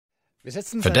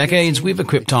For decades, we've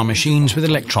equipped our machines with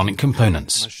electronic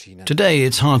components. Today,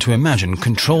 it's hard to imagine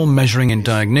control, measuring and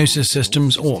diagnosis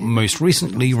systems, or most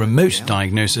recently, remote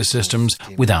diagnosis systems,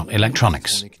 without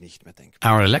electronics.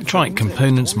 Our electronic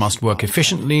components must work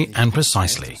efficiently and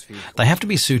precisely. They have to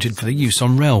be suited for the use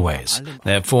on railways.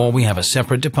 Therefore, we have a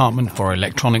separate department for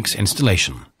electronics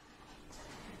installation.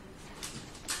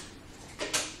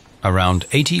 Around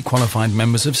 80 qualified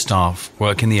members of staff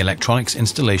work in the electronics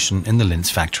installation in the Linz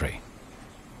factory.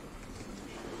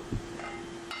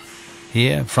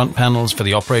 Here, front panels for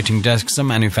the operating desks are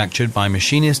manufactured by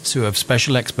machinists who have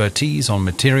special expertise on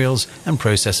materials and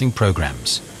processing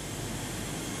programs.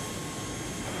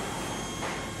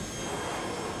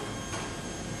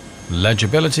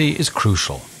 Legibility is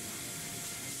crucial.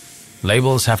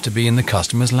 Labels have to be in the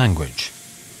customer's language.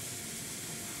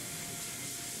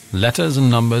 Letters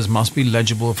and numbers must be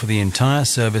legible for the entire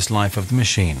service life of the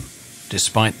machine,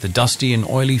 despite the dusty and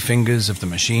oily fingers of the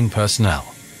machine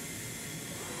personnel.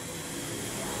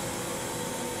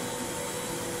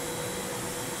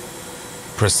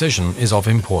 Precision is of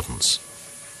importance.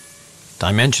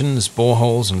 Dimensions,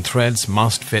 boreholes and threads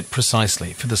must fit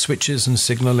precisely for the switches and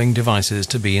signaling devices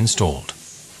to be installed.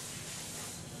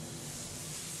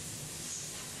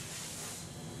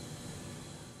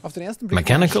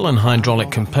 Mechanical and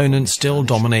hydraulic components still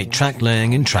dominate track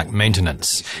laying and track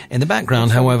maintenance. In the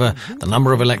background, however, the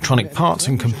number of electronic parts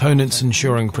and components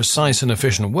ensuring precise and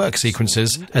efficient work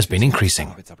sequences has been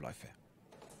increasing.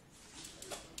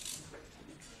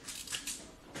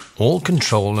 All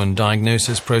control and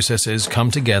diagnosis processes come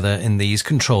together in these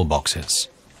control boxes.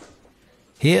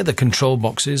 Here the control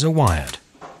boxes are wired.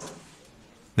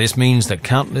 This means that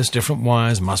countless different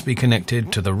wires must be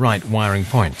connected to the right wiring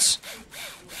points.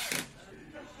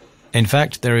 In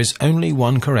fact, there is only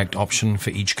one correct option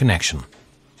for each connection.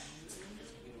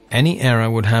 Any error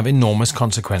would have enormous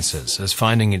consequences, as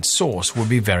finding its source would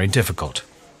be very difficult.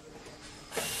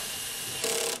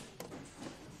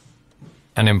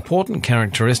 An important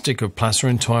characteristic of Plasser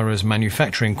Theurer's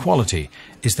manufacturing quality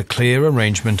is the clear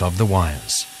arrangement of the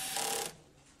wires.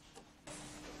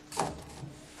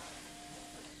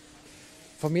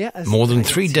 More than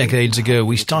 3 decades ago,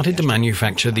 we started to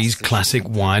manufacture these classic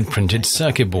wired printed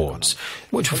circuit boards,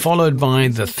 which were followed by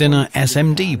the thinner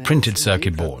SMD printed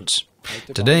circuit boards.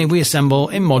 Today, we assemble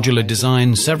in modular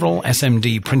design several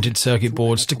SMD printed circuit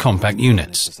boards to compact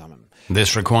units.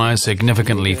 This requires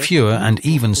significantly fewer and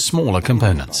even smaller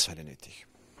components.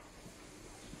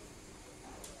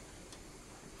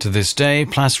 To this day,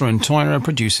 Plasser Theurer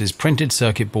produces printed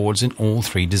circuit boards in all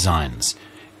 3 designs,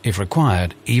 if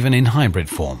required, even in hybrid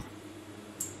form.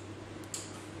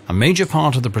 A major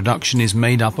part of the production is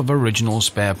made up of original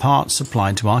spare parts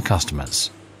supplied to our customers.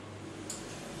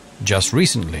 Just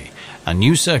recently, a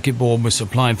new circuit board was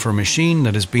supplied for a machine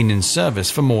that has been in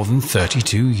service for more than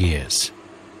 32 years.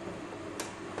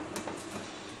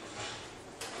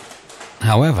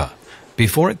 However,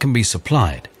 before it can be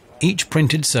supplied, each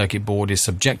printed circuit board is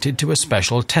subjected to a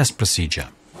special test procedure.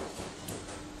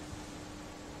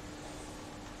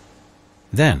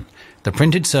 Then, the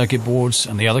printed circuit boards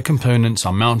and the other components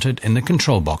are mounted in the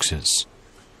control boxes.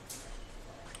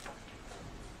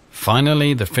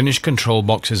 Finally, the finished control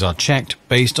boxes are checked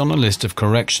based on a list of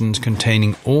corrections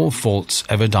containing all faults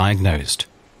ever diagnosed.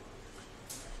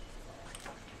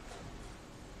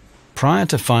 Prior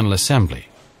to final assembly,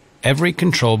 every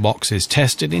control box is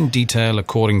tested in detail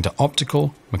according to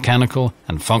optical, mechanical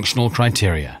and functional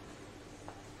criteria.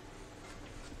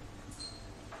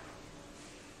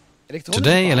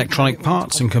 Today, electronic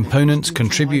parts and components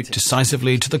contribute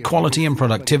decisively to the quality and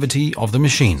productivity of the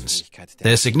machines.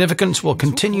 Their significance will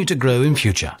continue to grow in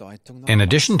future. In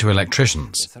addition to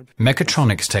electricians,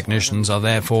 mechatronics technicians are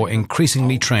therefore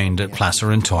increasingly trained at Plasser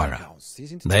Theurer.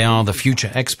 They are the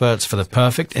future experts for the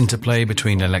perfect interplay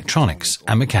between electronics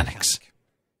and mechanics.